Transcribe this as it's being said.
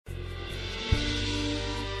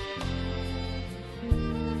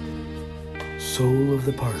Soul of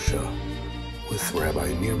the Parsha with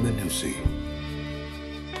Rabbi Nir Menussi.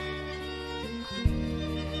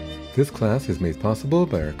 This class is made possible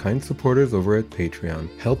by our kind supporters over at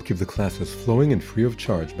Patreon. Help keep the classes flowing and free of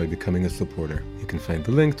charge by becoming a supporter. You can find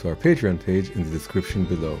the link to our Patreon page in the description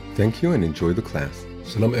below. Thank you and enjoy the class.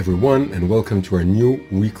 Shalom everyone and welcome to our new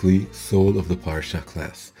weekly Soul of the Parsha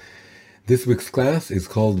class. This week's class is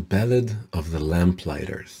called Ballad of the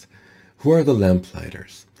Lamplighters. Who are the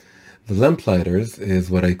Lamplighters? The Lamplighters is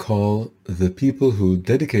what I call the people who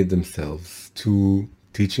dedicate themselves to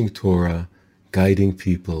teaching Torah, guiding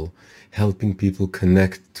people, helping people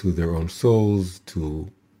connect to their own souls, to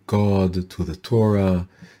God, to the Torah,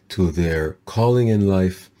 to their calling in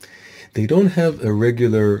life. They don't have a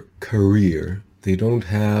regular career. They don't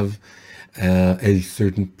have a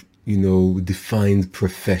certain, defined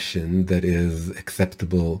profession that is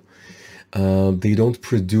acceptable. They don't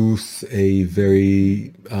produce a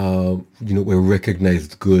very, a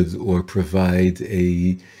recognized good or provide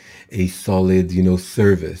a solid,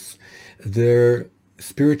 service. They're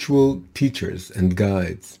spiritual teachers and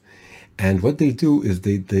guides. And what they do is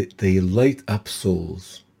they light up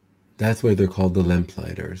souls. That's why they're called the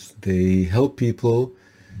Lamplighters. They help people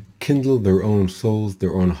kindle their own souls,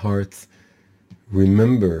 their own hearts,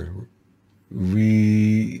 remember,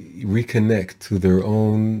 reconnect to their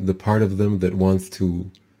own, the part of them that wants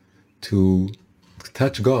to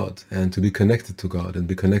touch God and to be connected to God and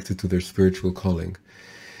be connected to their spiritual calling.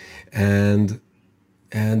 And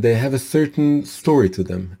they have a certain story to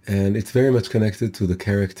them, and it's very much connected to the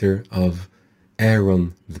character of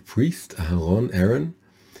Aaron the priest, Aaron,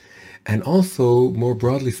 and also, more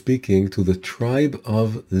broadly speaking, to the tribe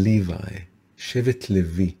of Levi, Shevet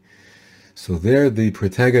Levi. So they're the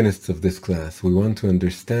protagonists of this class. We want to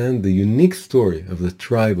understand the unique story of the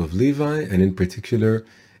tribe of Levi, and in particular,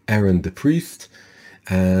 Aaron the priest.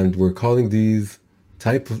 And we're calling these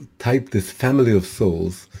this family of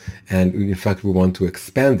souls, and in fact we want to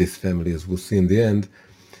expand this family, as we'll see in the end,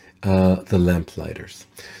 the Lamplighters.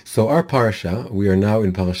 So our parasha, we are now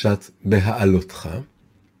in Parashat Beha'alotcha.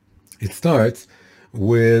 It starts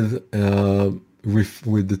with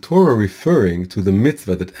the Torah referring to the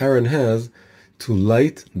mitzvah that Aaron has to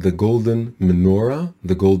light the golden menorah,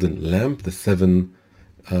 the golden lamp, the 7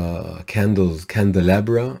 candles,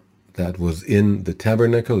 candelabra, that was in the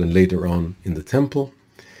tabernacle and later on in the temple.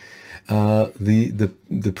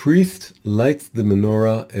 The priest lights the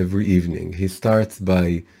menorah every evening. He starts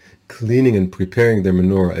by cleaning and preparing the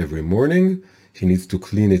menorah every morning. He needs to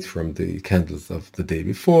clean it from the candles of the day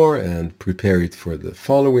before and prepare it for the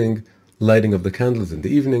following lighting of the candles in the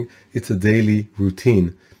evening. It's a daily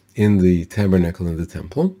routine in the tabernacle and the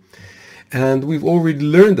temple. And we've already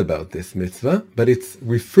learned about this mitzvah, but it's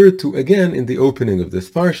referred to again in the opening of this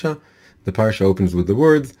parsha. The parsha opens with the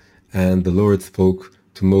words, "And the Lord spoke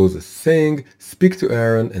to Moses, saying, speak to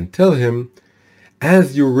Aaron and tell him,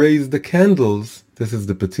 as you raise the candles," this is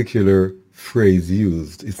the particular phrase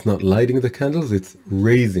used. It's not lighting the candles, it's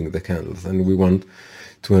raising the candles. And we want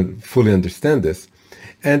to fully understand this.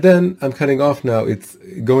 And then I'm cutting off now. It's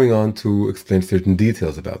going on to explain certain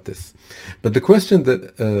details about this. But the question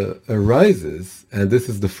that arises, and this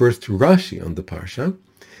is the first Rashi on the Parsha,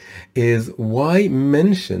 is why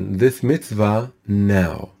mention this mitzvah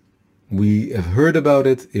now? We have heard about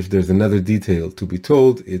it. If there's another detail to be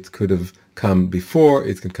told, it could have come before,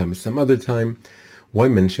 it can come at some other time. Why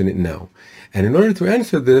mention it now? And in order to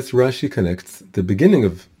answer this, Rashi connects the beginning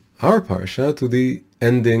of our Parsha to the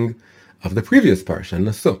ending of the previous Parsha,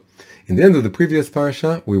 Naso. In the end of the previous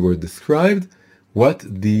Parsha, we were described what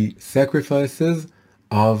the sacrifices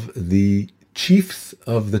of the chiefs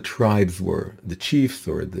of the tribes were. The chiefs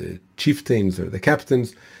or the chieftains or the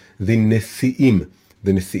captains, the Nesi'im.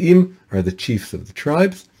 The Nesi'im are the chiefs of the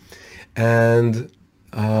tribes. And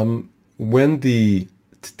when the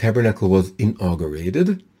tabernacle was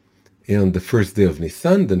inaugurated on the first day of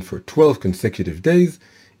Nisan, then for 12 consecutive days,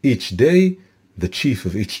 each day the chief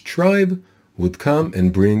of each tribe would come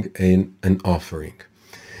and bring an offering.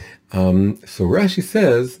 So Rashi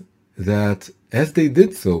says that as they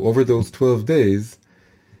did so over those 12 days,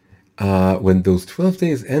 when those 12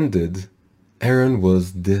 days ended, Aaron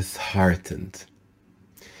was disheartened.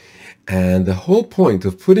 And the whole point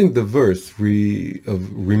of putting the verse, of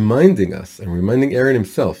reminding us and reminding Aaron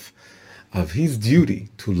himself of his duty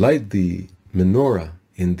to light the menorah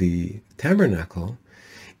in the tabernacle,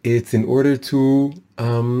 it's in order to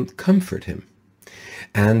comfort him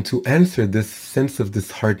and to answer this sense of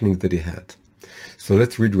disheartening that he had. So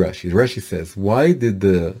let's read Rashi. Rashi says, why did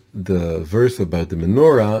the verse about the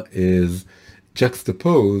menorah is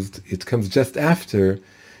juxtaposed? It comes just after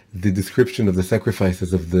the description of the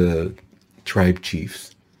sacrifices of the tribe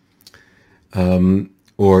chiefs,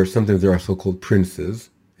 or sometimes there are so-called princes.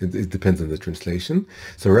 It depends on the translation.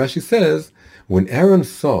 So Rashi says, when Aaron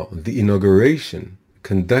saw the inauguration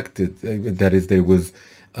conducted, that is, it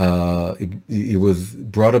was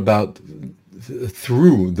brought about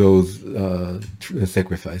through those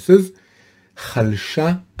sacrifices,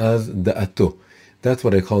 chalsha az da'ato. That's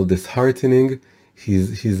what I call disheartening.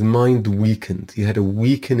 His mind weakened. He had a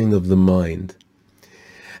weakening of the mind,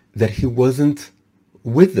 that he wasn't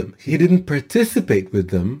with them. He didn't participate with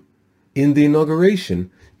them in the inauguration,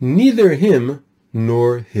 neither him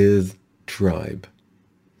nor his tribe.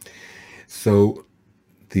 So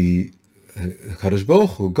the Kadosh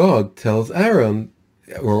Baruch Hu, God, tells Aaron,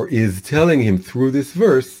 or is telling him through this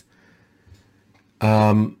verse,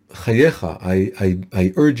 Chayecha,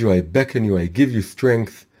 I urge you, I beckon you, I give you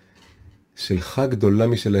strength. Shelcha gdola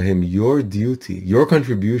mishelahem, your duty, your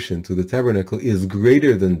contribution to the tabernacle is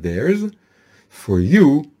greater than theirs. For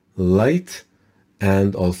you, light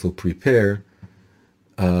and also prepare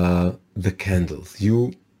the candles.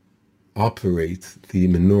 You operate the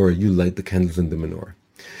menorah, you light the candles in the menorah.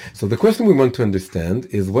 So the question we want to understand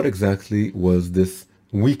is, what exactly was this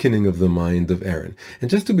weakening of the mind of Aaron? And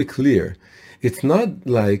just to be clear, it's not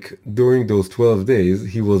like during those 12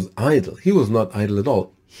 days he was idle. He was not idle at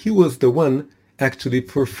all. He was the one actually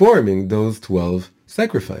performing those 12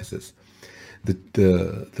 sacrifices.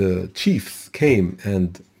 The chiefs came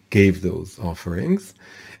and gave those offerings,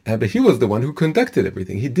 but he was the one who conducted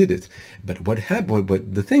everything. He did it. But what happened?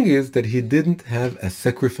 But the thing is that he didn't have a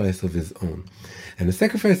sacrifice of his own. And a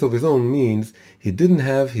sacrifice of his own means he didn't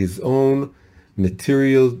have his own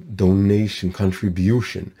material donation,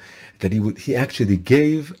 contribution, that he actually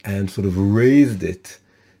gave and sort of raised it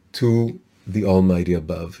to the Almighty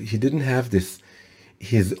above. He didn't have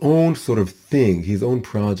his own sort of thing, his own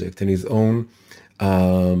project, and his own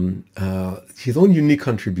unique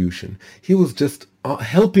contribution. He was just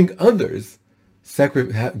helping others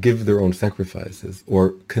give their own sacrifices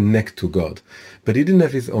or connect to God, but he didn't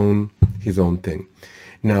have his own thing.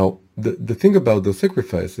 Now, the thing about those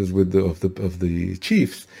sacrifices of the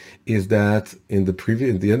chiefs is that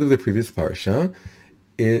at the end of the previous parasha,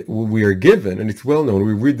 we are given, and it's well known,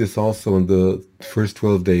 we read this also in the first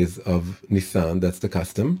 12 days of Nisan, that's the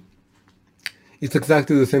custom. It's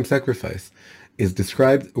exactly the same sacrifice. It's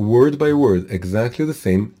described word by word, exactly the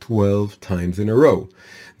same 12 times in a row.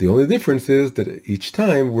 The only difference is that each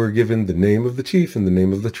time we're given the name of the chief and the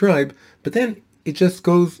name of the tribe, but then it just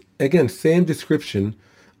goes, again, same description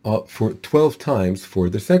for 12 times for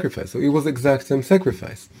the sacrifice. So it was exact same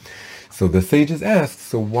sacrifice. So the sages asked,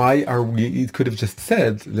 so why are we, it could have just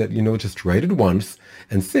said that, just write it once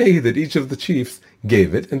and say that each of the chiefs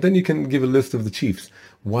gave it, and then you can give a list of the chiefs.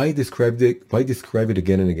 Why describe it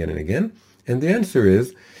again and again and again? And the answer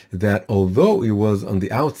is that although it was on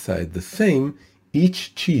the outside the same,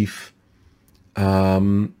 each chief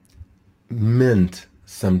meant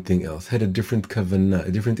something else, had a different kavanah,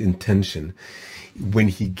 a different intention. When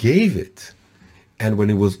he gave it, and when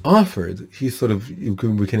it was offered, we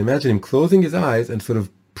can imagine him closing his eyes and sort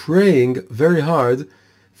of praying very hard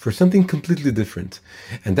for something completely different.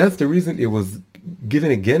 And that's the reason it was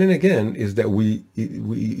given again and again, is that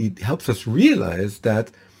it helps us realize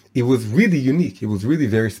that it was really unique. It was really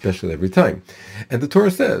very special every time. And the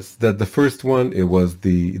Torah says that the first one, it was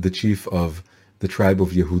the chief of the tribe of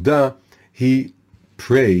Yehudah. He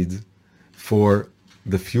prayed for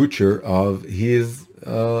the future of his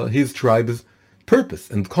tribe's purpose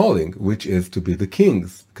and calling, which is to be the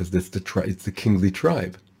kings, because it's the kingly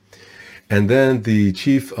tribe. And then the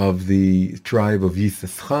chief of the tribe of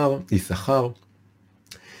Issachar,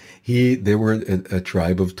 they were a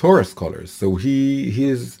tribe of Torah scholars. So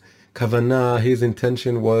his kavanah, his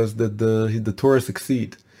intention was that the Torah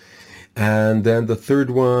succeed. And then the third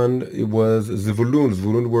one, it was Zevulun.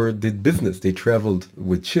 Zevulun did business. They traveled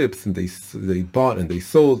with ships and they bought and they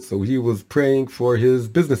sold. So he was praying for his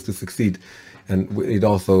business to succeed. And it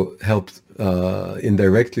also helped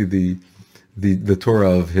indirectly the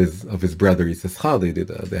Torah of his brother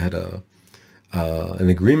Yisachar. They had an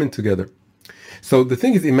agreement together. So the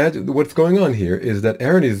thing is, imagine what's going on here is that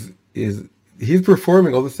Aaron he's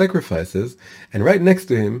performing all the sacrifices, and right next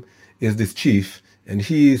to him is this chief, and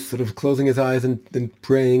he's sort of closing his eyes and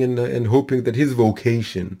praying and hoping that his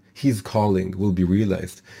vocation, his calling, will be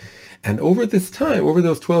realized. And over this time, over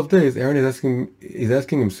those 12 days, Aaron is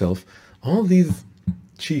asking himself, all these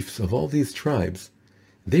chiefs of all these tribes,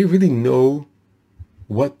 they really know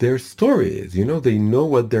what their story is. They know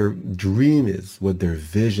what their dream is, what their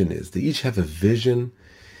vision is. They each have a vision,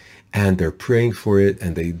 and they're praying for it,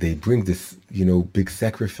 and they bring this, big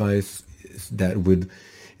sacrifice that would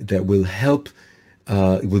that will help,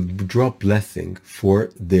 will draw blessing for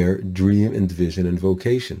their dream and vision and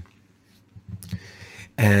vocation.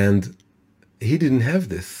 And he didn't have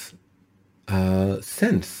this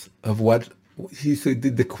sense of what he said.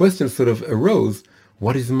 The question sort of arose: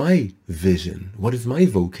 what is my vision? What is my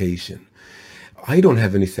vocation? I don't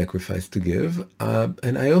have any sacrifice to give,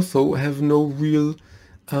 and I also have no real.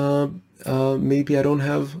 Maybe I don't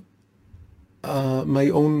have my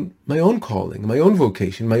own calling, my own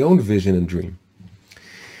vocation, my own vision and dream.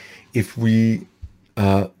 If we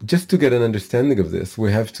just to get an understanding of this,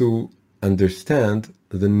 we have to understand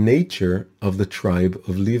the nature of the tribe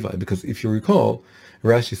of Levi, because if you recall,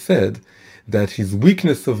 Rashi said that his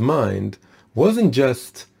weakness of mind wasn't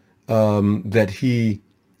just that he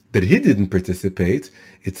didn't participate.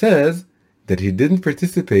 It says that he didn't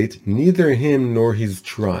participate, neither him nor his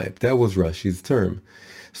tribe. That was Rashi's term.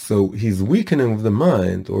 So his weakening of the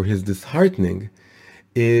mind, or his disheartening,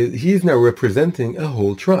 he is now representing a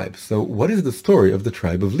whole tribe. So what is the story of the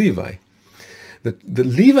tribe of Levi? The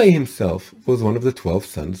Levi himself was one of the 12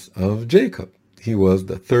 sons of Jacob. He was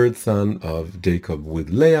the third son of Jacob with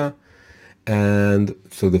Leah, and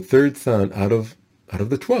so the third son out of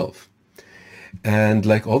the 12. And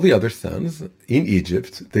like all the other sons in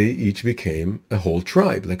Egypt, they each became a whole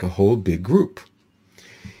tribe, like a whole big group.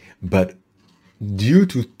 But due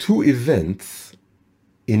to two events,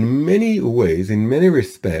 in many ways, in many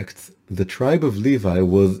respects, the tribe of Levi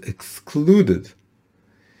was excluded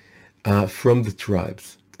from the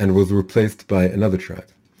tribes and was replaced by another tribe.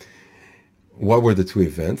 What were the two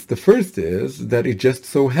events? The first is that it just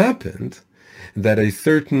so happened that a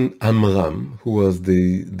certain Amram, who was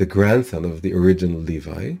the grandson of the original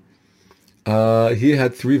Levi, he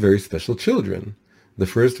had three very special children. The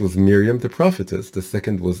first was Miriam the prophetess, the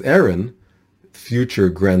second was Aaron, future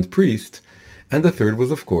grand priest, and the third was,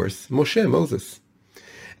 of course, Moshe, Moses.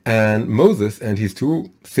 And Moses and his two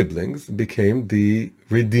siblings became the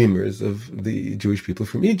redeemers of the Jewish people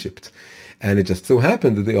from Egypt. And it just so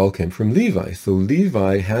happened that they all came from Levi. So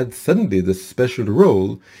Levi had suddenly this special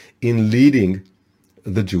role in leading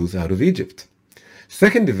the Jews out of Egypt.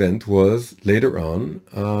 Second event was later on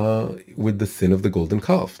with the sin of the golden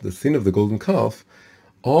calf. The sin of the golden calf,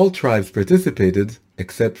 all tribes participated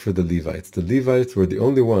except for the Levites. The Levites were the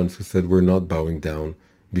only ones who said, we're not bowing down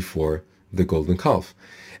before the golden calf.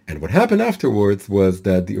 And what happened afterwards was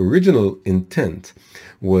that the original intent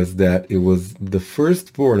was that it was the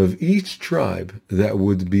firstborn of each tribe that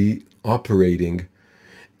would be operating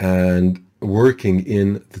and working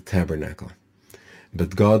in the tabernacle.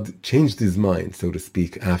 But God changed his mind, so to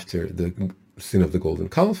speak, after the sin of the golden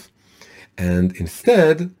calf, and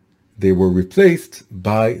instead they were replaced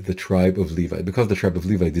by the tribe of Levi. Because the tribe of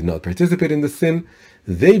Levi did not participate in the sin,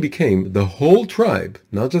 they became the whole tribe,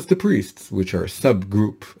 not just the priests, which are a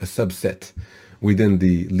subgroup, a subset within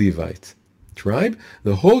the Levite tribe.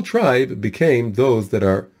 The whole tribe became those that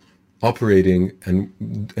are operating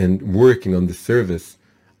and working on the service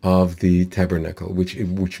of the tabernacle,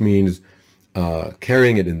 which means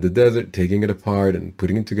carrying it in the desert, taking it apart and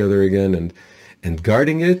putting it together again, and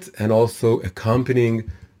guarding it, and also accompanying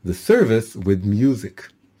the service with music.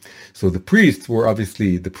 So the priests were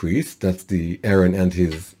obviously the priests, that's the Aaron and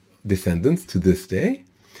his descendants to this day.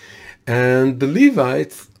 And the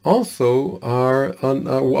Levites also are on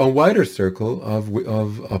a wider circle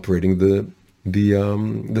of operating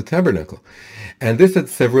the tabernacle. And this had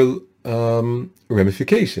several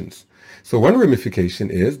ramifications. So one ramification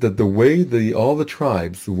is that the way all the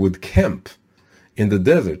tribes would camp in the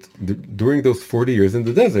desert during those 40 years in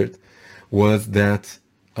the desert was that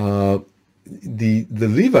the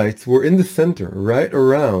Levites were in the center, right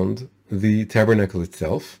around the tabernacle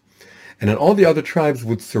itself, and then all the other tribes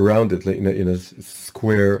would surround it in a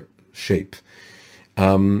square shape.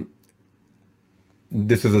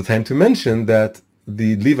 This is a time to mention that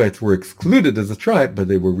the Levites were excluded as a tribe, but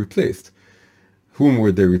they were replaced. Whom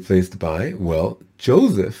were they replaced by? Well,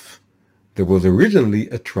 Joseph. There was originally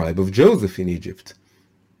a tribe of Joseph in Egypt,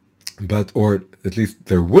 or at least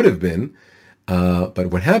there would have been. But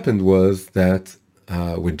what happened was that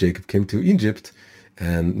when Jacob came to Egypt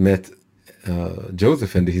and met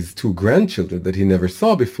Joseph and his two grandchildren that he never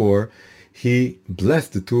saw before, he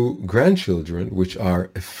blessed the two grandchildren, which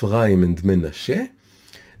are Ephraim and Menashe,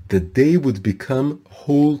 that they would become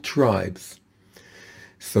whole tribes.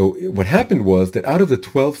 So what happened was that out of the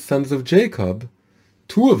 12 sons of Jacob,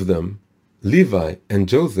 two of them, Levi and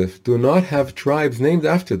Joseph, do not have tribes named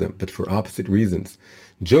after them, but for opposite reasons.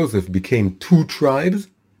 Joseph became two tribes,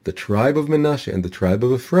 the tribe of Menashe and the tribe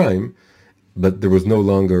of Ephraim, but there was no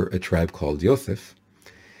longer a tribe called Yosef.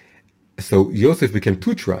 So Yosef became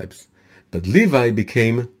two tribes. But Levi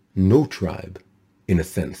became no tribe, in a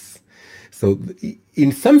sense. So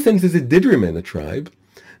in some senses, it did remain a tribe.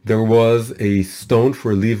 There was a stone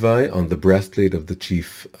for Levi on the breastplate of the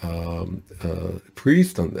chief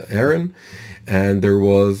priest, on the Aaron, and there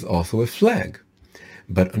was also a flag.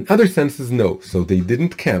 But in other senses, no. So they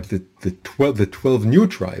didn't camp. The 12 new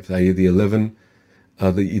tribes, i.e. the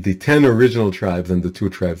 10 original tribes and the 2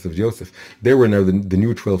 tribes of Joseph, they were now the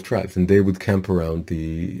new 12 tribes, and they would camp around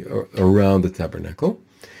the tabernacle.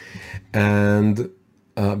 And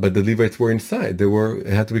but the Levites were inside. They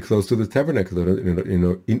had to be close to the tabernacle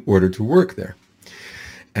in order to work there.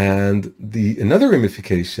 And another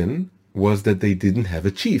ramification was that they didn't have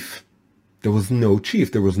a chief. There was no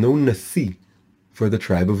chief. There was no Nasi for the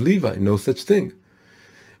tribe of Levi. No such thing.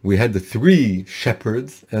 We had the 3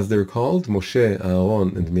 shepherds, as they're called, Moshe,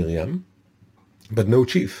 Aaron, and Miriam, but no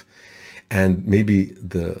chief. And maybe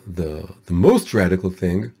the most radical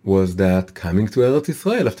thing was that coming to Eretz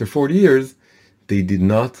Israel after 40 years, they did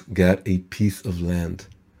not get a piece of land.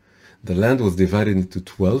 The land was divided into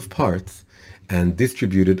 12 parts and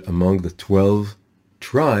distributed among the 12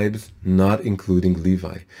 tribes, not including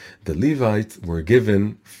Levi. The Levites were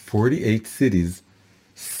given 48 cities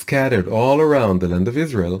scattered all around the land of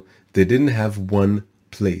Israel. They didn't have one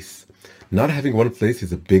place. Not having one place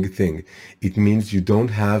is a big thing. It means you don't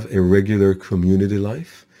have a regular community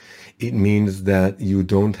life. It means that you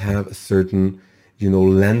don't have a certain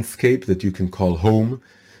landscape that you can call home,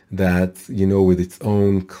 that, with its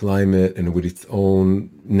own climate and with its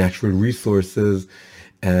own natural resources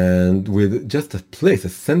and with just a place, a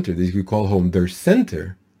center that you could call home. Their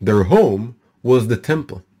center, their home, was the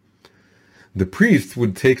temple. The priests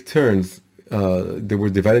would take turns. They were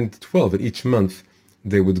divided into 12, and each month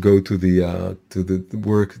they would go to the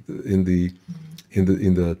work in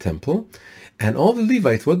the temple. And all the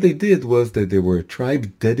Levites, what they did was that they were a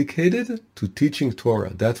tribe dedicated to teaching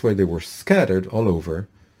Torah. That's why they were scattered all over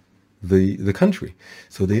the country.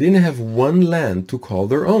 So they didn't have one land to call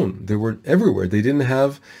their own. They were everywhere. They didn't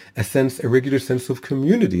have a regular sense of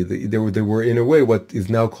community. They were in a way what is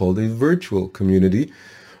now called a virtual community,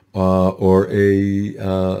 or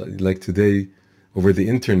like today over the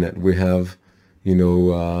internet we have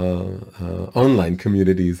online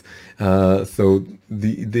communities. So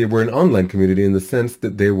they were an online community in the sense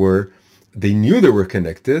that they knew they were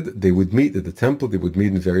connected. They would meet at the temple. They would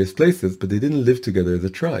meet in various places, but they didn't live together as a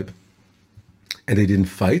tribe. And they didn't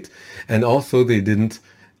fight. And also they didn't,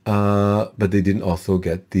 but they didn't also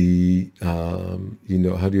get the,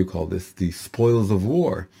 how do you call this? The spoils of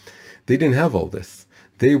war. They didn't have all this.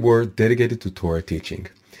 They were dedicated to Torah teaching.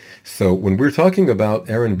 So when we're talking about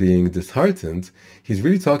Aaron being disheartened, he's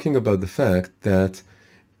really talking about the fact that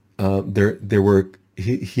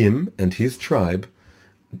him and his tribe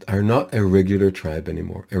are not a regular tribe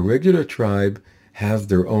anymore. A regular tribe has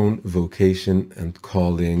their own vocation and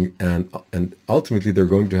calling, and ultimately they're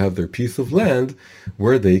going to have their piece of land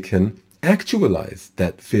where they can actualize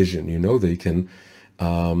that vision. They can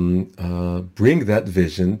bring that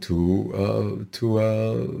vision to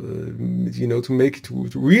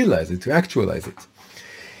realize it, to actualize it,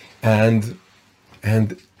 and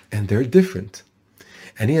they're different.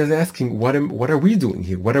 And he is asking, what are we doing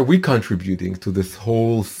here? What are we contributing to this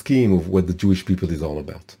whole scheme of what the Jewish people is all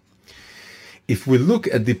about? If we look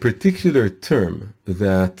at the particular term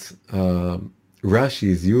that Rashi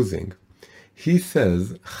is using, he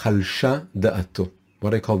says chalsha da'ato.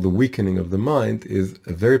 What I call the weakening of the mind is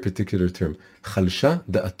a very particular term, chalsha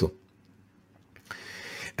da'ato.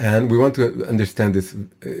 And we want to understand this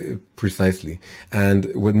precisely. And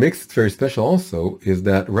what makes it very special also is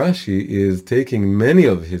that Rashi is taking many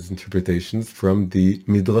of his interpretations from the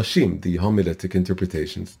midrashim, the homiletic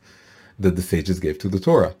interpretations that the sages gave to the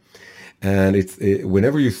Torah. And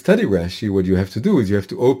whenever you study Rashi, what you have to do is you have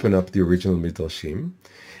to open up the original midrashim,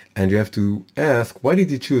 and you have to ask, why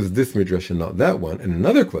did he choose this midrash and not that one? And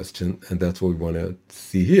another question, and that's what we want to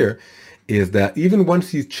see here, is that even once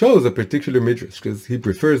he chose a particular midrash, because he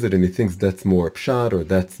prefers it and he thinks that's more pshat, or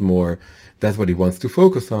that's what he wants to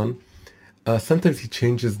focus on, sometimes he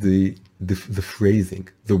changes the phrasing,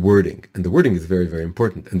 the wording. And the wording is very, very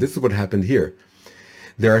important. And this is what happened here.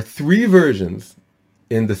 There are 3 versions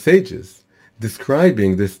in the sages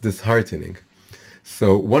describing this disheartening.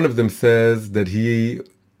 So one of them says that he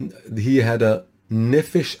had a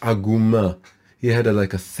nefesh aguma. He had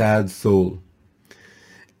a sad soul.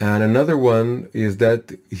 And another one is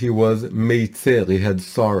that he was meitzer. He had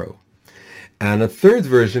sorrow. And a third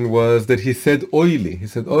version was that he said oili. He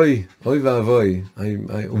said, oy va'avoy,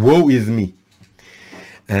 woe is me.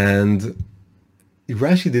 And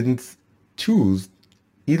Rashi didn't choose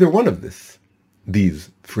either one of this.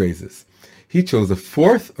 these phrases. He chose a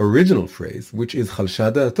fourth original phrase, which is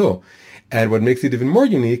Chalsha Da'ato. And what makes it even more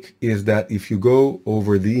unique is that if you go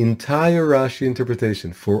over the entire Rashi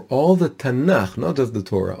interpretation for all the Tanakh, not just the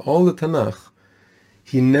Torah, all the Tanakh,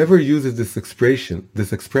 he never uses this expression,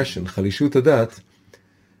 Chalishu Tadat.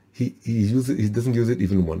 He doesn't use it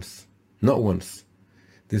even once. Not once.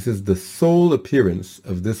 This is the sole appearance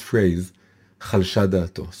of this phrase, Chalsha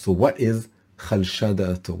Da'ato. So what is Chalsha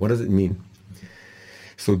Da'ato? What does it mean?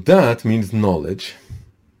 So dat means knowledge,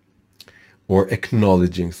 or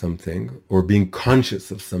acknowledging something, or being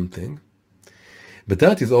conscious of something. But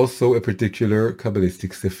that is also a particular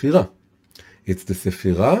Kabbalistic Sephirah. It's the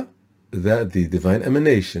Sephirah, that the divine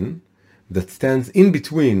emanation, that stands in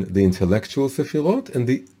between the intellectual Sephirot and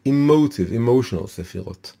the emotional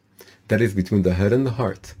Sephirot. That is between the head and the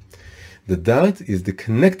heart. The dat is the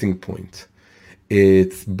connecting point.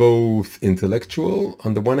 It's both intellectual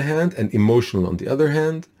on the one hand and emotional on the other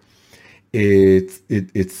hand.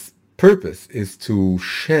 Its purpose is to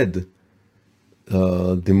shed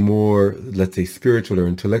the more, let's say, spiritual or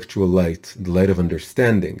intellectual light, the light of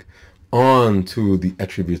understanding, onto the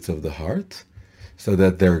attributes of the heart, so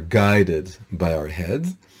that they're guided by our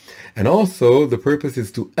heads. And also the purpose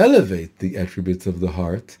is to elevate the attributes of the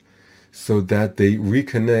heart so that they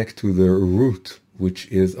reconnect to their root, which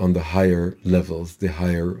is on the higher levels, the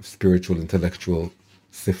higher spiritual, intellectual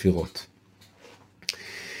Sephirot.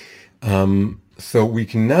 So we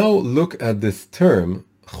can now look at this term,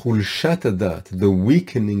 Chulshat Hadat, the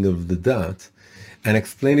weakening of the dat, and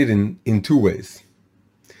explain it in two ways.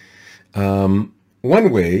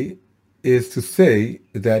 One way is to say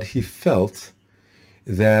that he felt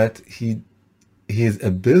that his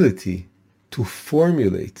ability to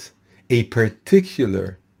formulate a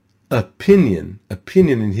particular opinion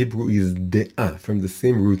in Hebrew is de'ah, from the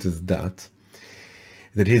same root as dat,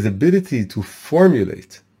 that his ability to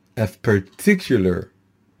formulate a particular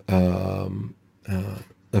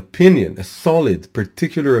opinion, a solid,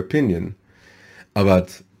 particular opinion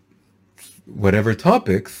about whatever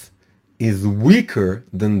topics is weaker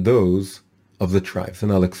than those of the tribes.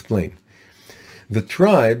 And I'll explain. The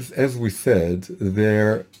tribes, as we said,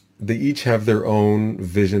 they each have their own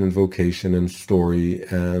vision and vocation and story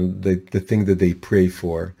and the thing that they pray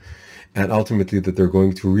for, and ultimately that they're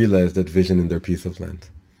going to realize that vision in their piece of land.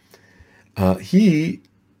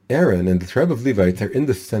 Aaron and the tribe of Levites are in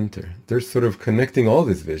the center. They're sort of connecting all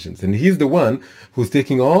these visions, and he's the one who's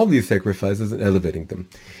taking all these sacrifices and elevating them.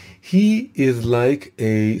 He is like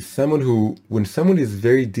someone who, when someone is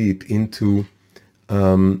very deep into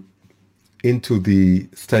the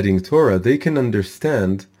studying Torah, they can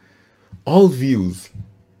understand all views.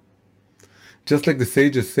 Just like the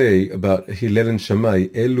sages say about Hillel and Shammai,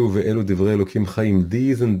 Elu ve'elu divrei Elokim chaim,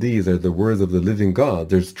 these and these are the words of the living God.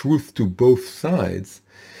 There's truth to both sides.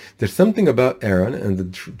 There's something about Aaron and the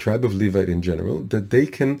tribe of Levite in general that they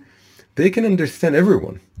can understand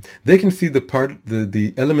everyone. They can see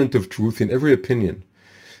the element of truth in every opinion.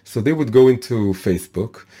 So they would go into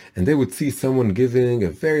Facebook and they would see someone giving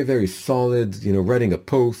a very, very solid, writing a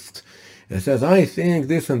post. It says, I think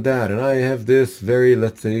this and that, and I have this very,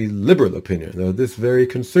 let's say, liberal opinion, or this very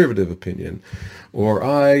conservative opinion, or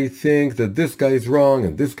I think that this guy is wrong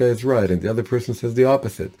and this guy is right, and the other person says the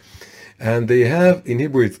opposite. And they have, in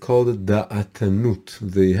Hebrew, it's called da'atanut.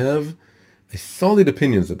 They have solid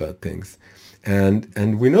opinions about things.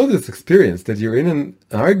 And we know this experience, that you're in an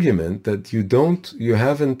argument that you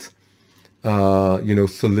haven't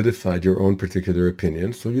solidified your own particular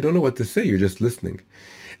opinion, so you don't know what to say, you're just listening.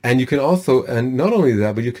 And you can also, and not only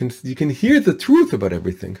that, but you can hear the truth about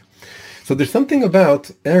everything. So there's something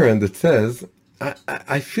about Aaron that says,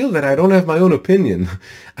 I feel that I don't have my own opinion.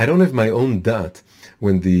 I don't have my own dat.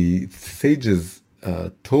 When the sages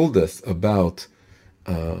told us about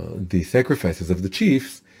the sacrifices of the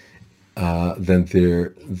chiefs, then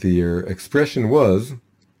their expression was,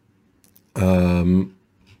 here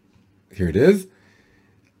it is,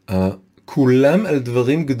 Kulam al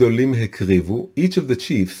dvarim gedolim hekrivu. Each of the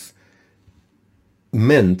chiefs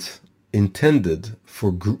intended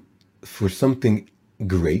for something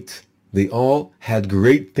great. They all had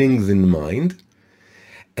great things in mind,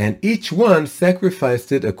 and each one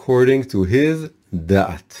sacrificed it according to his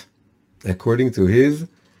da'at, according to his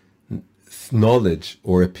knowledge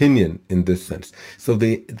or opinion in this sense. So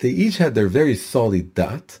they each had their very solid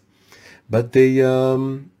da'at, but they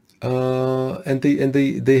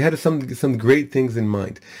had some great things in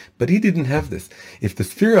mind. But he didn't have this. If the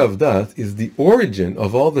sphere of dat is the origin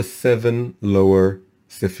of all the 7 lower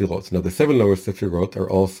Sephirot. Now the 7 lower Sephirot are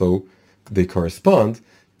also, they correspond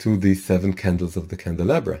to the 7 candles of the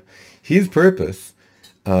candelabra. His purpose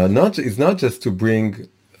is not just to bring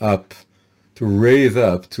up, to raise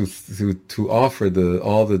up, to offer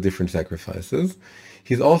all the different sacrifices.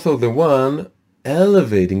 He's also the one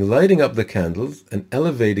elevating, lighting up the candles and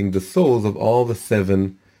elevating the souls of all the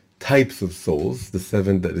 7 types of souls, the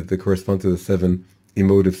 7 that correspond to the 7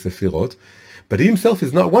 emotive sephirot. But he himself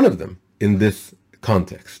is not one of them in this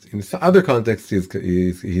context. In other contexts, he's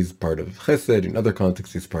part of Chesed. In other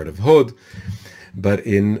contexts, he's part of Hod. But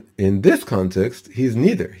in this context, he's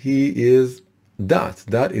neither. He is Dat.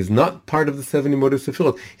 Dat is not part of the 7 emotive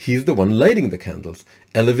sephirot. He's the one lighting the candles,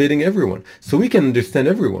 elevating everyone. So we can understand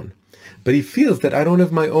everyone. But he feels that I don't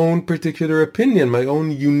have my own particular opinion, my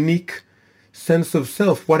own unique sense of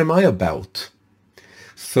self. What am I about?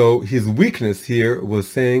 So his weakness here was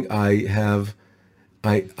saying, I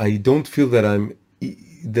don't feel that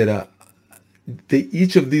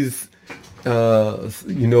each of these,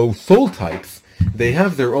 soul types, they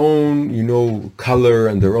have their own, color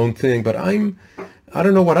and their own thing, but I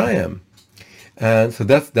don't know what I am. And so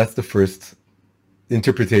that's the first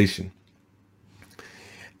interpretation.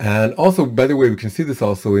 And also, by the way, we can see this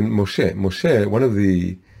also in Moshe. Moshe, one of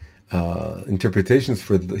the interpretations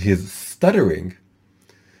for his stuttering,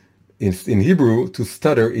 in Hebrew, to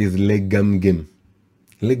stutter is legamgim.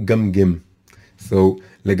 Legamgim. So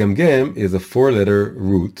legamgim is a 4-letter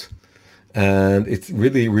root, and it's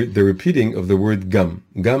really the repeating of the word gum,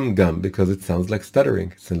 because it sounds like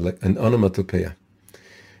stuttering. It's like an onomatopoeia.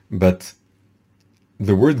 But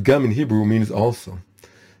the word gum in Hebrew means also.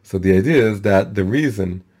 So the idea is that the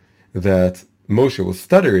reason that Moshe was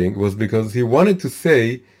stuttering was because he wanted to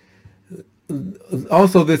say,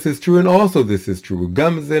 also this is true and also this is true.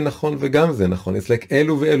 Gam ze nachon vegam ze nachon. It's like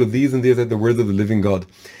elu ve'elu, these and these are the words of the living God.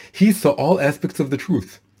 He saw all aspects of the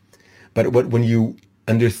truth. But when you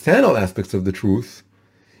understand all aspects of the truth,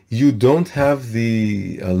 you don't have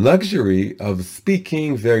the luxury of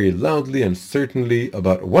speaking very loudly and certainly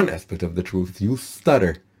about one aspect of the truth. You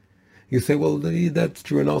stutter. You say, well, that's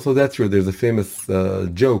true and also that's true. There's a famous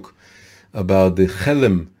joke about the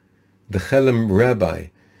Chelem rabbi,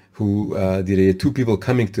 who had 2 people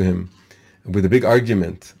coming to him with a big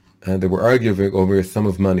argument, and they were arguing over a sum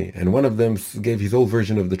of money. And one of them gave his whole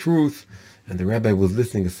version of the truth, and the rabbi was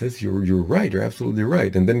listening and says, you're right, you're absolutely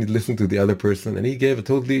right. And then he listened to the other person, and he gave a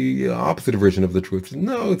totally opposite version of the truth. He said,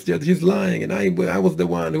 no, it's just, he's lying, and I was the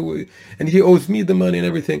one and he owes me the money and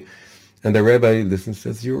everything. And the rabbi listens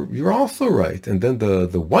and says, you're also right. And then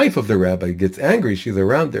the wife of the rabbi gets angry. She's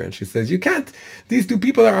around there and she says, you can't, these 2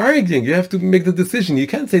 people are arguing. You have to make the decision. You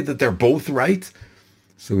can't say that they're both right.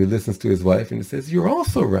 So he listens to his wife and he says, you're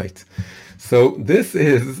also right. So this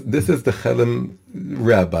is the Chelem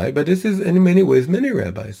rabbi, but this is in many ways many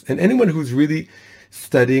rabbis. And anyone who's really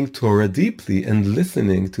studying Torah deeply and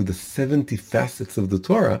listening to the 70 facets of the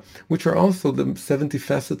Torah, which are also the 70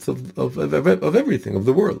 facets of everything, of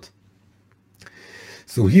the world.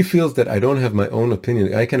 So he feels that I don't have my own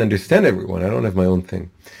opinion. I can understand everyone. I don't have my own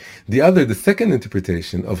thing. The second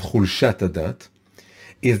interpretation of Chulshat Adat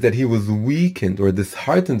is that he was weakened or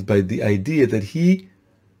disheartened by the idea that he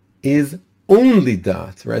is only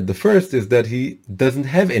Dat, right? The first is that he doesn't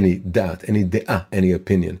have any Dat, any De'ah, any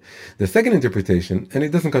opinion. The second interpretation, and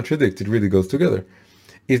it doesn't contradict, it really goes together,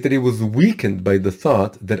 is that he was weakened by the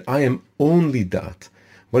thought that I am only Dat.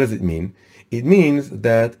 What does it mean? It means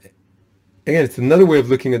that, again, it's another way of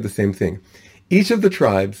looking at the same thing. Each of the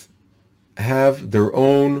tribes have their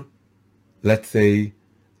own, let's say,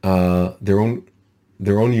 their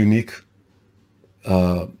own unique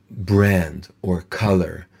brand or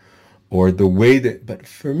color, or the way that. But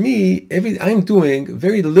for me, I'm doing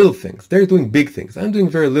very little things. They're doing big things. I'm doing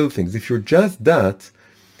very little things. If you're just that,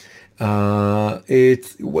 I'm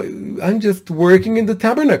just working in the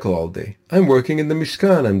tabernacle all day. I'm working in the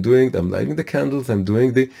Mishkan. I'm lighting the candles. I'm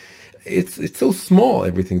doing the. It's so small,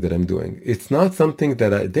 everything that I'm doing. It's not something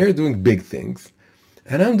that they're doing big things,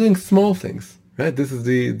 and I'm doing small things. Right? This is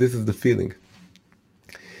the feeling.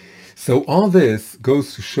 So all this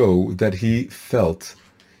goes to show that he felt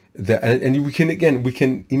that, and we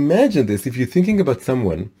can imagine this if you're thinking about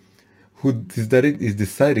someone who is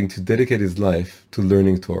deciding to dedicate his life to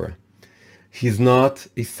learning Torah. He's not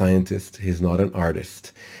a scientist. He's not an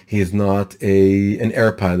artist. He is not an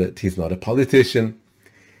air pilot. He's not a politician.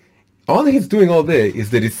 All he's doing all day is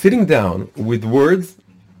that he's sitting down with words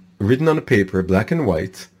written on a paper, black and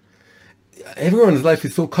white. Everyone's life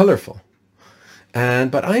is so colorful.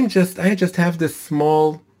 But I just have this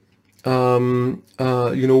small, world,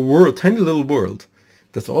 tiny little world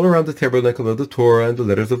that's all around the tabernacle of the Torah and the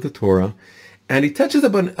letters of the Torah. And he touches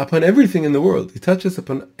upon everything in the world. He touches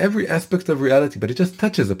upon every aspect of reality, but he just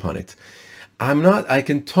touches upon it. I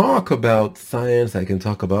can talk about science, I can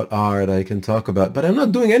talk about art, I can talk about, but I'm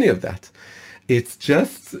not doing any of that. It's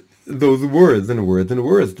just those words and words and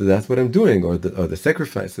words. That's what I'm doing, or the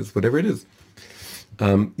sacrifices, whatever it is.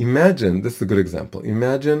 Imagine, this is a good example.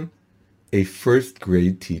 Imagine a first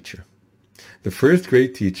grade teacher. The first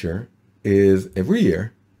grade teacher is every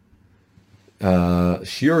year,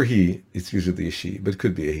 she or he, it's usually a she, but it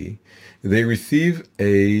could be a he, they receive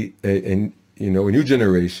a new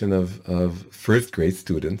generation of first grade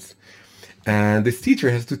students, and this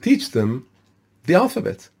teacher has to teach them the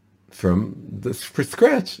alphabet from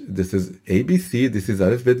scratch. This is ABC, this is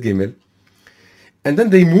Aleph Bet Gimel, and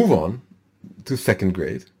then they move on to second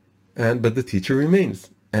grade, but the teacher remains.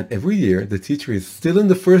 And every year, the teacher is still in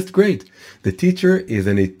the first grade. The teacher is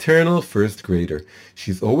an eternal first grader.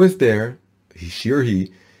 She's always there, she or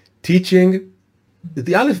he, teaching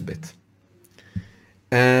the Aleph Bet.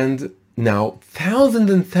 And now, thousands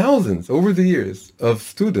and thousands over the years of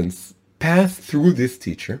students pass through this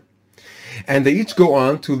teacher, and they each go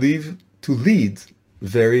on to lead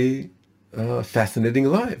very fascinating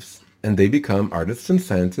lives. And they become artists and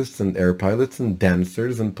scientists and air pilots and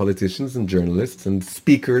dancers and politicians and journalists and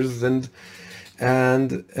speakers and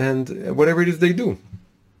whatever it is they do.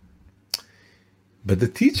 But the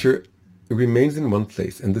teacher remains in one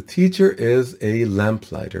place, and the teacher is a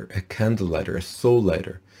lamplighter, a candle lighter, a soul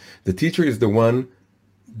lighter. The teacher is the one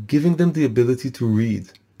giving them the ability to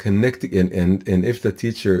read, connecting, and if the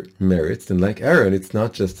teacher merits, then like Aaron, it's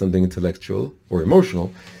not just something intellectual or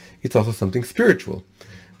emotional, it's also something spiritual.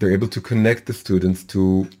 They're able to connect the students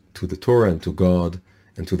to the Torah and to God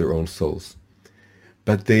and to their own souls.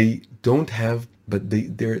 But they don't have, but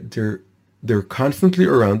they're constantly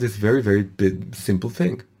around this very, very big, simple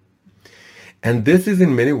thing. And this is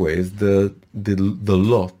in many ways the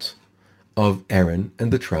lot of Aaron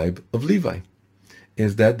and the tribe of Levi,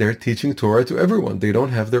 is that they're teaching Torah to everyone. They don't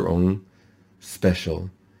have their own special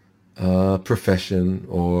profession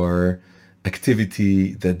or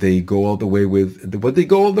activity that they go all the way with. What they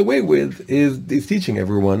go all the way with is teaching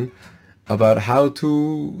everyone about how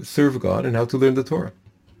to serve God and how to learn the Torah.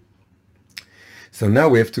 So now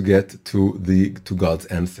we have to get to God's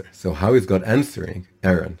answer. So how is God answering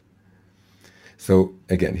Aaron? So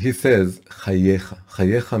again, he says chayecha.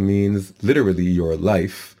 Chayecha means literally your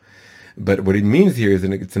life, but what it means here is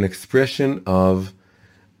it's an expression of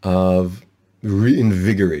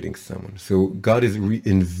reinvigorating someone. So God is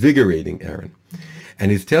reinvigorating Aaron,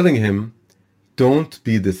 and he's telling him, don't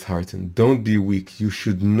be disheartened, don't be weak. You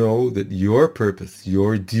should know that your purpose,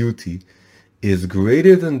 your duty is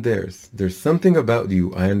greater than theirs. There's something about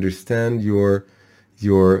you. I understand your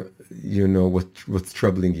what's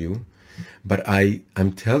troubling you, but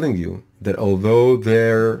I'm telling you that although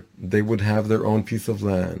they would have their own piece of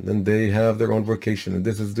land and they have their own vocation, and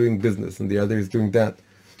this is doing business and the other is doing that,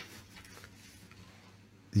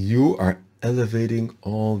 you are elevating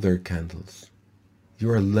all their candles.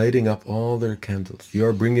 You are lighting up all their candles. You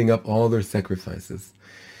are bringing up all their sacrifices.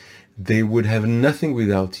 They would have nothing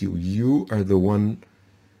without you. You are the one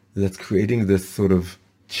that's creating this sort of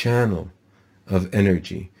channel of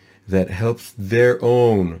energy that helps their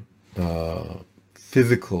own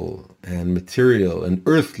physical and material and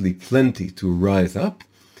earthly plenty to rise up.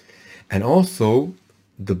 And also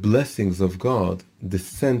the blessings of God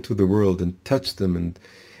descend to the world and touch them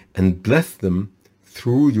and bless them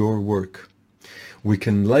through your work. We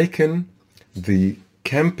can liken the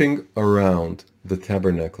camping around the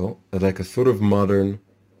tabernacle as like a sort of modern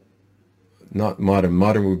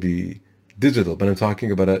would be digital, but I'm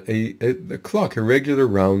talking about a clock, a regular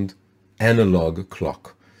round analog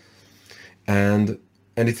clock. And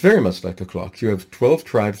it's very much like a clock. You have 12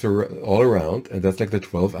 tribes all around, and that's like the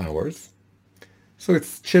 12 hours. So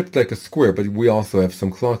it's shaped like a square, but we also have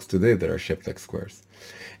some clocks today that are shaped like squares.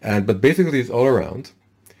 But basically it's all around.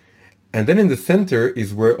 And then in the center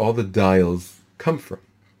is where all the dials come from.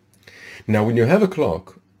 Now, when you have a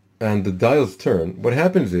clock and the dials turn, what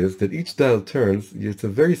happens is that each dial turns, it's a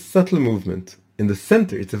very subtle movement. In the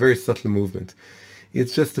center, it's a very subtle movement.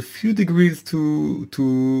 It's just a few degrees to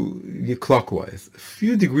clockwise. A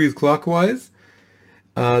few degrees clockwise,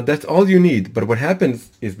 that's all you need. But what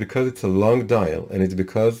happens is, because it's a long dial, and it's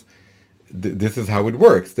because this is how it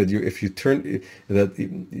works, that if you turn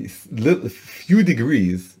that few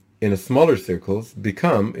degrees in a smaller circles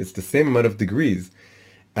it's the same amount of degrees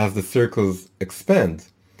as the circles expand,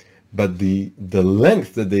 but the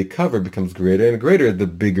length that they cover becomes greater and greater the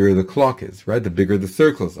bigger the clock is, right? The bigger the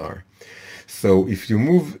circles are. So if you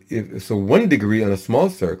move, 1 degree on a small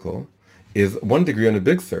circle is 1 degree on a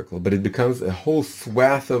big circle, but it becomes a whole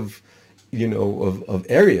swath of of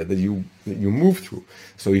area that you move through.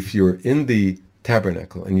 So if you're in the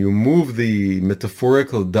tabernacle and you move the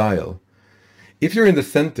metaphorical dial, if you're in the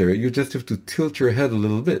center, you just have to tilt your head a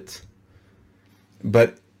little bit.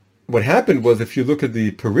 But what happened was, if you look at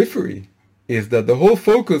the periphery, is that the whole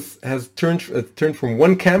focus has turned from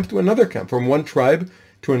one camp to another camp, from one tribe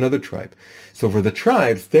to another tribe. So for the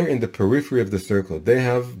tribes, they're in the periphery of the circle. They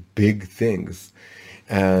have big things,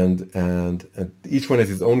 and each one has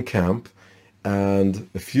his own camp. And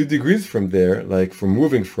a few degrees from there, like from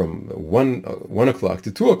moving from 1 o'clock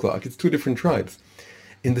to 2 o'clock, it's two different tribes.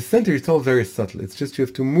 In the center, it's all very subtle. It's just you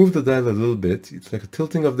have to move the dial a little bit. It's like a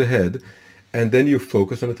tilting of the head, and then you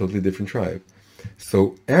focus on a totally different tribe.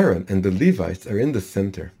 So Aaron and the Levites are in the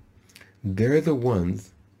center. They're the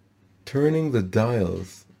ones turning the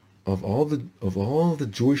dials of all the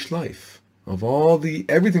Jewish life, of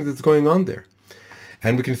everything that's going on there.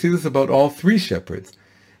 And we can see this about all three shepherds.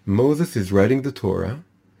 Moses is writing the Torah,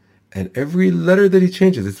 and every letter that he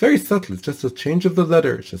changes, it's very subtle. It's just a change of the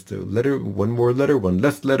letter. It's just a letter, one more letter, one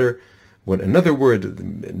less letter, another word.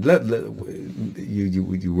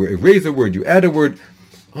 You erase a word, you add a word.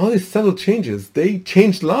 All these subtle changes, they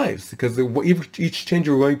change lives, because each change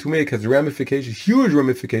you're going to make has ramifications, huge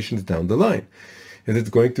ramifications down the line, and it's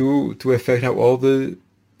going to affect how all the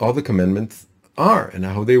commandments are, and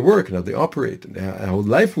how they work, and how they operate, and how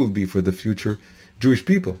life will be for the future Jewish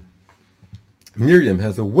people. Miriam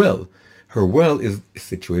has a well. Her well is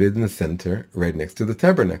situated in the center, right next to the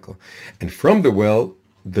tabernacle. And from the well,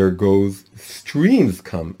 streams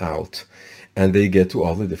come out, and they get to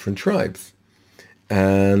all the different tribes.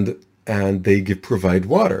 And they provide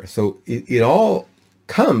water. So it all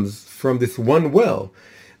comes from this one well.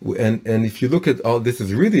 And if you look at all, this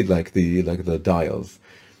is really like the dials.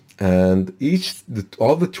 And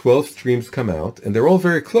all the 12 streams come out, and they're all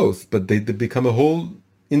very close, but they become a whole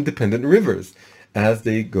independent rivers as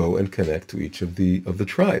they go and connect to each of the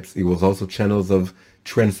tribes. It was also channels of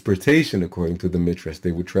transportation, according to the Midrash.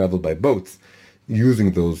 They would travel by boats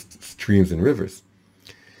using those streams and rivers.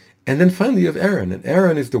 And then finally you have Aaron. And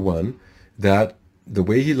Aaron is the one that, the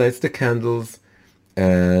way he lights the candles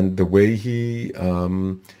and the way he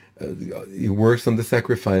works on the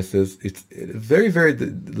sacrifices, it's very, very,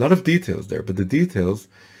 a lot of details there, but the details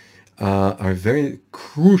are very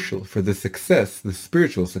crucial for the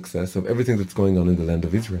spiritual success of everything that's going on in the land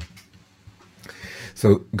of Israel.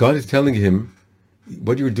 So God is telling him,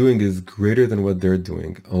 what you're doing is greater than what they're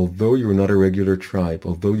doing. Although you're not a regular tribe,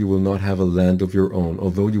 although you will not have a land of your own,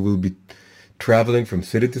 although you will be traveling from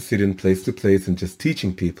city to city and place to place and just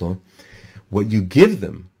teaching people, what you give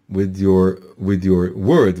them with your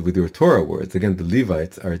words, with your Torah words. Again, the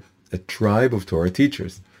Levites are a tribe of Torah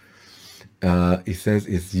teachers. He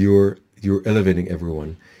says, you're elevating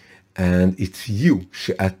everyone. And it's you.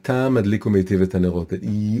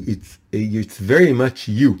 It's very much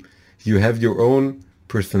you. You have your own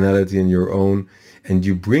personality and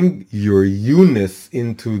you bring your you-ness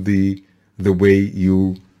into the way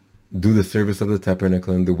you do the service of the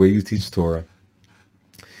tabernacle and the way you teach Torah.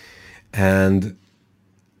 And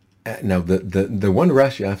now the one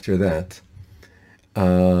Rashi after that,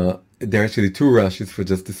 there are actually two Rashis for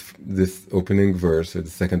just this opening verse, or the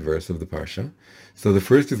second verse of the Parsha. So the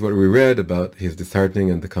first is what we read about his disheartening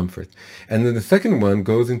and the comfort. And then the second one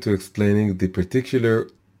goes into explaining the particular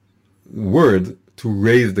word to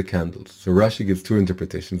raise the candles. So Rashi gives two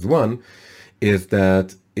interpretations. One is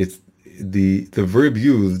that it's the verb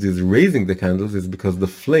used is raising the candles is because the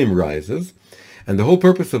flame rises. And the whole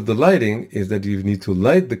purpose of the lighting is that you need to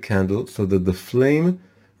light the candle so that the flame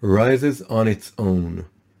rises on its own,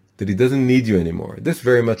 that it doesn't need you anymore. This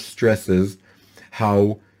very much stresses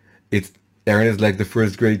how Aaron is like the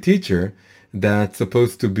first grade teacher that's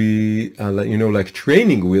supposed to be, like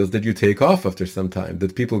training wheels that you take off after some time,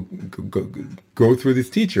 that people go through this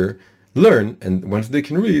teacher, learn, and once they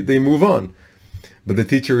can read, they move on. But the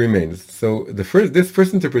teacher remains. So this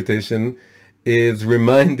first interpretation is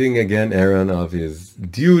reminding again Aaron of his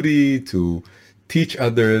duty to teach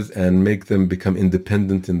others and make them become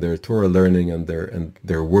independent in their Torah learning and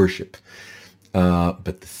their worship.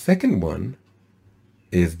 But the second one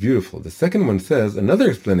is beautiful. The second one says another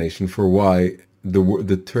explanation for why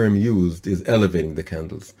the term used is elevating the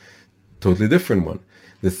candles. Totally different one.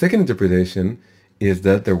 The second interpretation is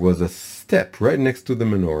that there was a step right next to the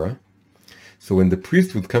menorah. So when the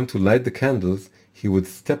priest would come to light the candles, he would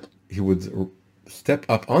step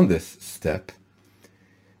up on this step,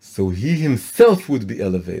 so he himself would be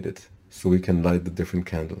elevated, so we can light the different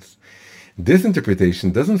candles. This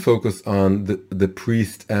interpretation doesn't focus on the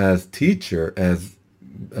priest as teacher, as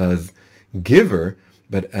giver,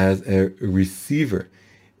 but as a receiver.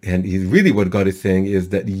 And really what God is saying is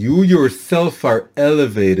that you yourself are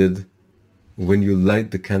elevated when you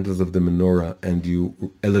light the candles of the menorah and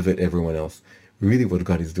you elevate everyone else. Really what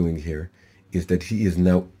God is doing here is that he is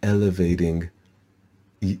now elevating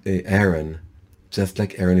Aaron, just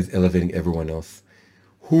like Aaron is elevating everyone else.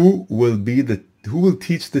 Who will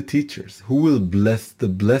teach the teachers? Who will bless the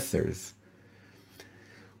blessers?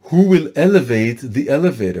 Who will elevate the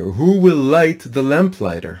elevator? Who will light the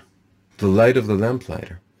lamplighter? The light of the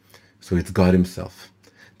lamplighter. So it's God himself.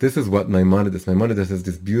 This is what Maimonides has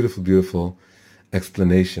this beautiful, beautiful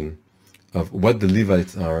explanation of what the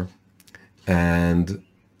Levites are. And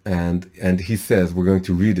he says, we're going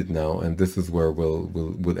to read it now, and this is where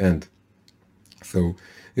we'll end. So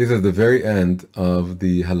this is the very end of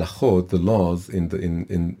the halachot, the laws in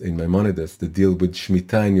Maimonides that deal with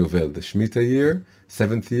Shemitah and Yovel, the Shemitah year,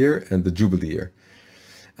 7th year, and the Jubilee year.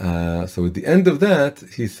 So at the end of that,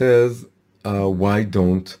 he says, why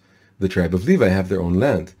don't the tribe of Levi have their own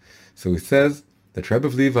land? So he says the tribe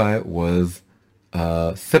of Levi was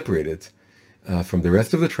separated from the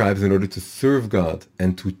rest of the tribes in order to serve God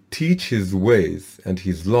and to teach his ways and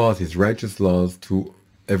his laws, his righteous laws to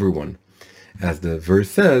everyone. As the verse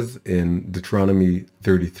says in Deuteronomy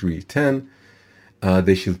 33:10,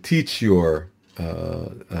 they shall teach your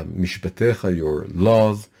mishpatecha, your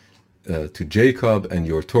laws, to Jacob, and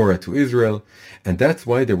your Torah to Israel. And that's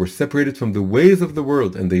why they were separated from the ways of the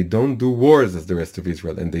world, and they don't do wars as the rest of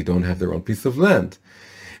Israel, and they don't have their own piece of land,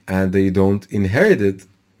 and they don't inherit it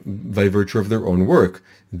by virtue of their own work.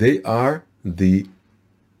 They are the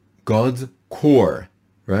God's core,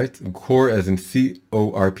 right? Core as in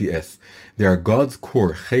C-O-R-P-S. They are God's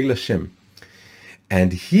core, Chel Hashem.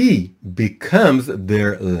 And he becomes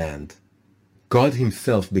their land. God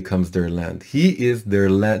himself becomes their land. He is their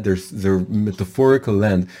land, their metaphorical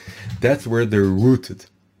land. That's where they're rooted.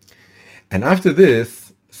 And after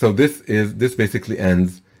this, so this basically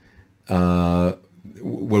ends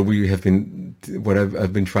what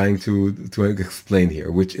I've been trying to explain here,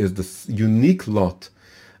 which is this unique lot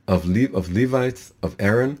of Levites, of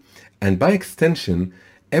Aaron, and by extension,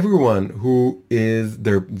 everyone who is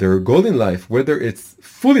their goal in life, whether it's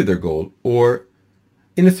fully their goal or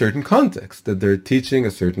in a certain context, that they're teaching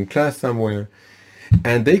a certain class somewhere,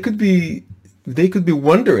 and they could be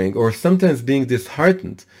wondering or sometimes being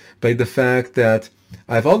disheartened by the fact that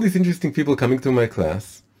I have all these interesting people coming to my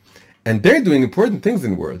class, and they're doing important things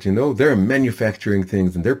in the world. They're manufacturing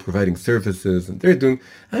things, and they're providing services, and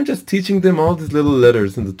I'm just teaching them all these little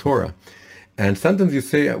letters in the Torah. And sometimes you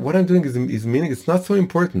say, what I'm doing is meaning it's not so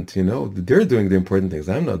important. They're doing the important things.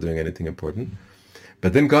 I'm not doing anything important.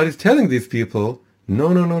 But then God is telling these people,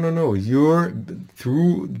 no. You're,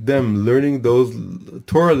 through them learning those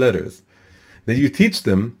Torah letters that you teach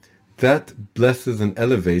them, that blesses and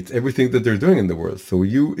elevates everything that they're doing in the world. So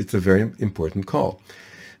it's a very important call.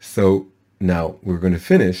 So now we're going to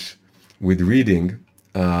finish with reading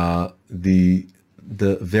the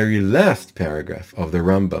very last paragraph of the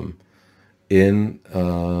Rambam in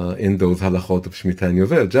those halachot of Shemitah and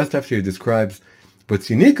Yovel. Just after he describes what's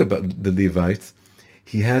unique about the Levites,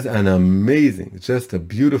 he has an amazing, just a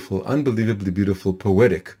beautiful, unbelievably beautiful,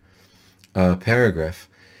 poetic paragraph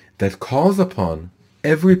that calls upon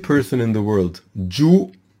every person in the world,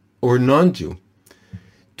 Jew or non-Jew,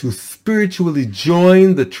 to spiritually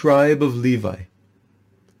join the tribe of Levi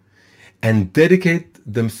and dedicate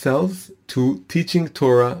themselves to teaching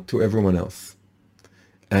Torah to everyone else.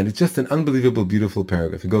 And it's just an unbelievable, beautiful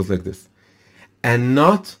paragraph. It goes like this. And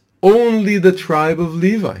not only the tribe of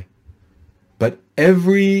Levi, but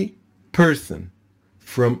every person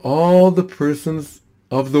from all the persons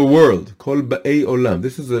of the world, Kol Ba'ei Olam.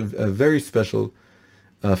 This is a very special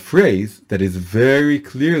phrase that is very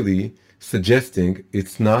clearly suggesting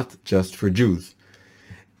it's not just for Jews.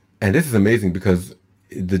 And this is amazing because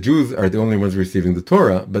the Jews are the only ones receiving the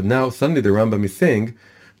Torah, but now suddenly the Rambam is saying,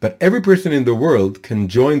 but every person in the world can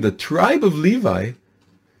join the tribe of Levi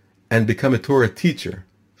and become a Torah teacher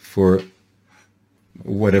for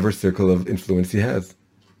whatever circle of influence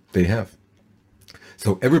they have.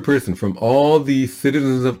 So every person from all the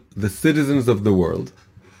citizens of the world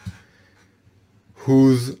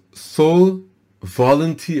whose soul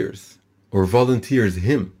volunteers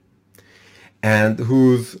him, and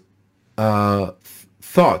whose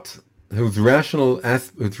thought, whose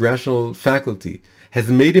rational faculty has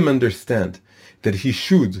made him understand that he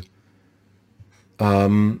should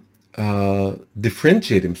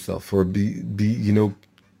differentiate himself or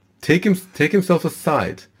take himself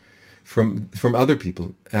aside from other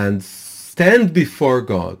people and stand before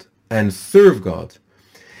God and serve God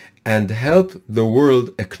and help the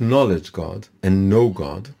world acknowledge God and know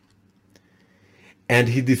God. And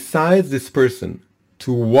he decides, this person,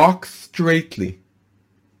 to walk straightly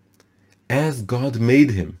as God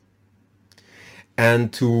made him,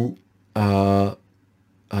 and to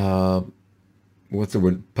what's the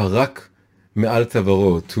word? Parak me'al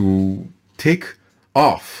tzavaro, to take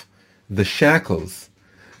off the shackles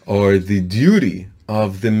or the duty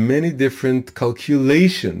of the many different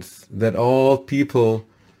calculations that all people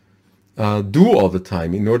do all the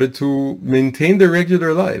time in order to maintain their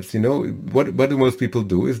regular lives. What do most people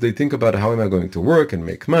do is they think about, how am I going to work and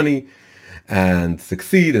make money and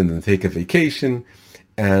succeed and then take a vacation.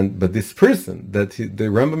 But this person that the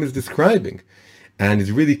Rambam is describing and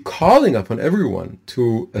is really calling upon everyone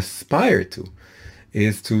to aspire to,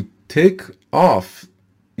 is to take off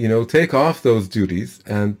those duties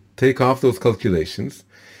and take off those calculations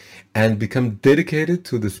and become dedicated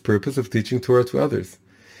to this purpose of teaching Torah to others.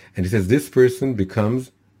 And he says this person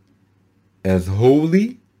becomes as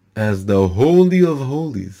holy as the Holy of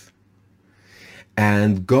Holies.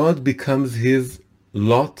 And God becomes his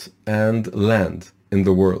lot and land in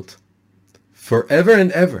the world forever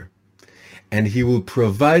and ever. And he will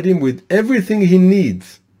provide him with everything he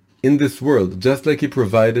needs in this world, just like he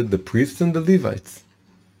provided the priests and the Levites.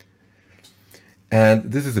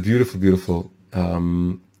 And this is a beautiful, beautiful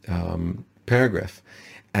paragraph.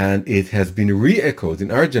 And it has been re-echoed in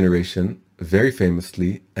our generation very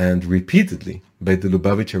famously and repeatedly by the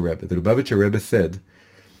Lubavitcher Rebbe. The Lubavitcher Rebbe said,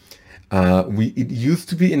 it used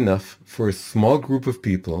to be enough for a small group of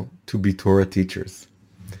people to be Torah teachers.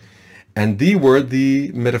 And they were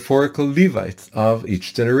the metaphorical Levites of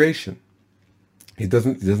each generation. It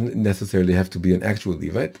doesn't necessarily have to be an actual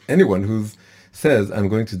Levite. Anyone who says, I'm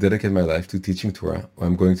going to dedicate my life to teaching Torah, or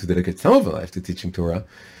I'm going to dedicate some of my life to teaching Torah,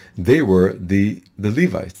 they were the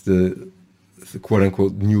Levites, the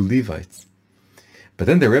quote-unquote new Levites. But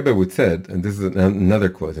then the Rebbe would said, and this is another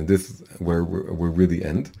quote, and this is where we really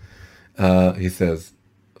end, he says,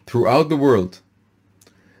 throughout the world,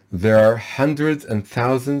 there are hundreds and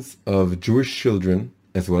thousands of Jewish children,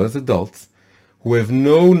 as well as adults, who have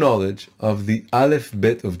no knowledge of the Aleph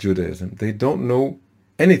Bet of Judaism. They don't know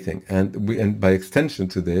anything. And by extension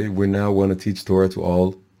today, we now want to teach Torah to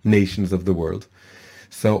all nations of the world.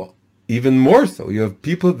 So even more so, you have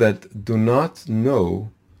people that do not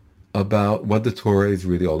know about what the Torah is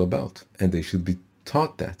really all about, and they should be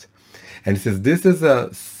taught that. And he says this is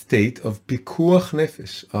a state of pikuach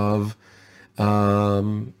nefesh, of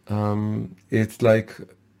it's like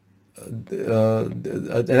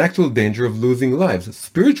an actual danger of losing lives,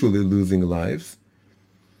 spiritually losing lives,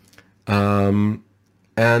 and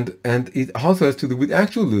it also has to do with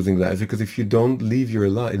actual losing lives, because if you don't lead your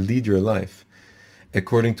life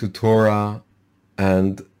according to Torah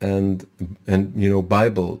and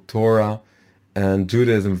Bible, Torah and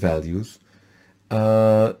Judaism values,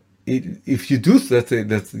 if you do, let's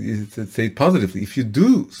say it positively, if you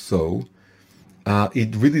do so,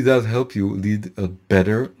 it really does help you lead a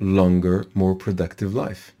better, longer, more productive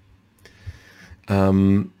life.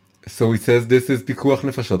 So he says this is pikuach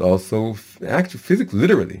nefashot, also actually physically,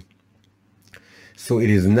 literally. So it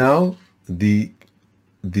is now the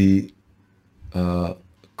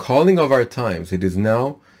calling of our times. It is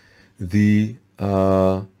now the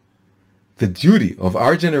duty of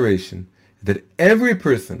our generation that every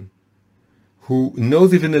person who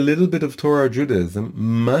knows even a little bit of Torah or Judaism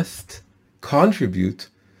must contribute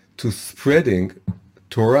to spreading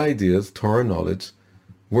Torah ideas, Torah knowledge,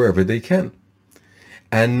 wherever they can.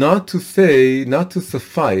 And not to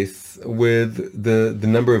suffice with the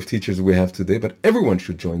number of teachers we have today, but everyone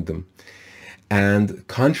should join them and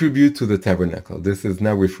contribute to the tabernacle. This is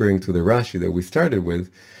now referring to the Rashi that we started with,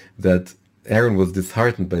 that Aaron was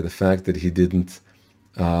disheartened by the fact that he didn't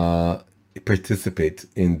participate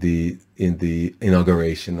in the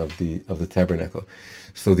inauguration of the tabernacle.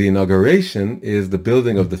 So the inauguration is the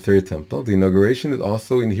building of the third temple. The inauguration is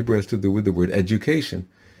also in Hebrew has to do with the word education.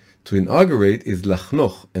 To inaugurate is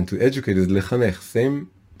lachnoch, and to educate is lechanech, same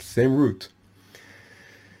root.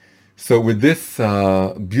 So with this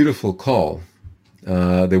beautiful call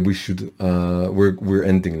that we should, we're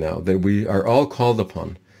ending now, that we are all called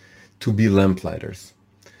upon to be lamplighters.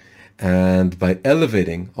 And by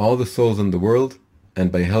elevating all the souls in the world,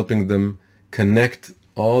 and by helping them connect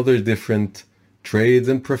all their different trades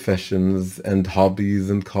and professions and hobbies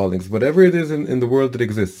and callings, whatever it is in the world that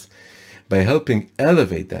exists, by helping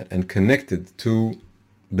elevate that and connect it to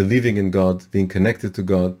believing in God, being connected to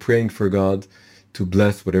God, praying for God to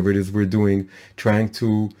bless whatever it is we're doing, trying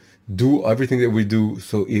to do everything that we do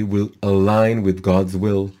so it will align with God's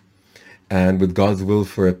will, and with God's will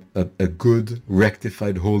for a good,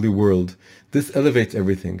 rectified, holy world. This elevates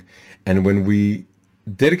everything. And when we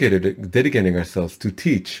dedicating ourselves to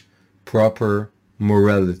teach proper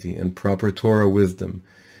morality and proper Torah wisdom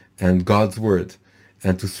and God's word,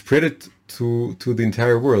 and to spread it to the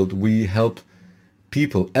entire world, we help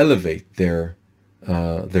people elevate their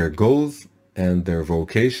goals and their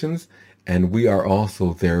vocations, and we are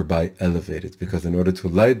also thereby elevated, because in order to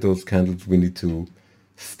light those candles, we need to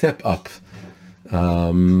step up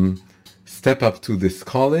to this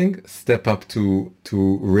calling, step up to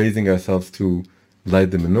raising ourselves to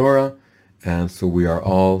light the menorah, and so we are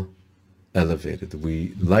all elevated.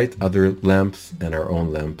 We light other lamps, and our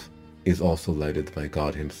own lamp is also lighted by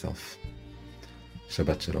God Himself.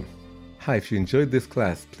 Shabbat Shalom. Hi, if you enjoyed this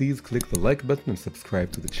class, please click the like button and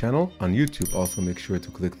subscribe to the channel. On YouTube, also make sure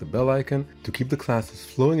to click the bell icon. To keep the classes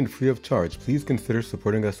flowing and free of charge, please consider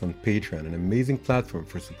supporting us on Patreon, an amazing platform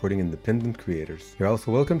for supporting independent creators. You're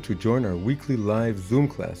also welcome to join our weekly live Zoom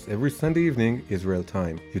class every Sunday evening, Israel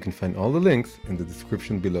time. You can find all the links in the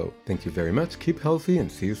description below. Thank you very much, keep healthy,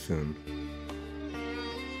 and see you soon.